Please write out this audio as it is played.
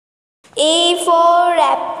A for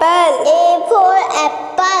apple. A for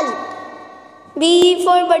apple. B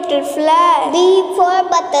for butterfly. B for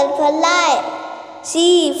butterfly.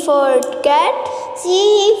 C for cat.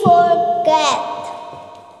 C for cat.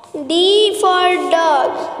 D for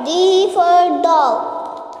dog. D for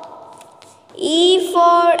dog. E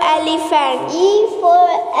for elephant. E for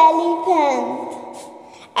elephant.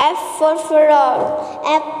 F for frog.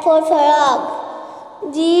 F for frog.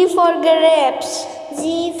 G for grapes.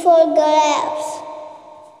 G for grapes.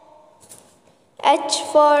 H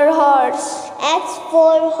for horse. H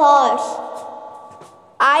for horse.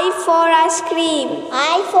 I for ice cream.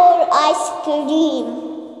 I for ice cream.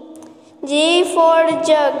 J for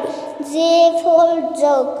jug. J for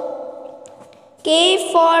jug.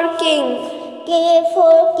 K for king. K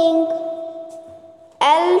for king.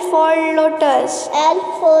 L for lotus. L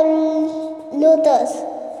for lotus.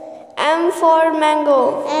 M for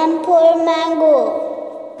mango. M for mango.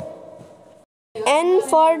 N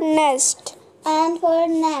for nest. N for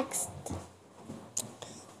next.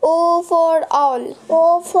 O for owl.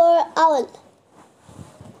 O for owl.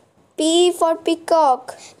 P for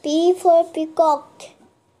peacock. P for peacock.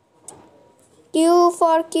 Q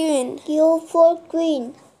for queen. Q for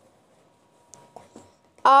queen.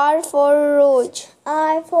 R for rose.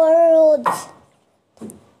 R for rose.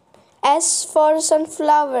 S for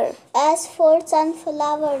sunflower. S for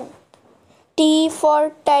sunflower. T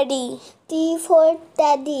for teddy. T for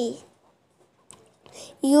teddy.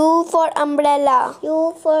 U for umbrella.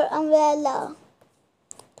 U for umbrella.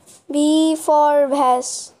 V for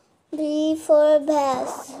vase. B for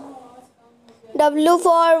vase. W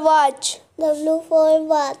for watch. W for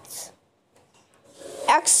watch.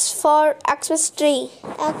 X for Xmas tree.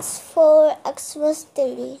 X for Xmas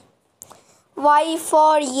tree. Y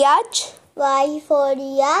for yacht. Y for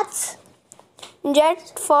yacht. Z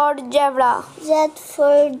for zebra. Z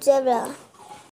for zebra.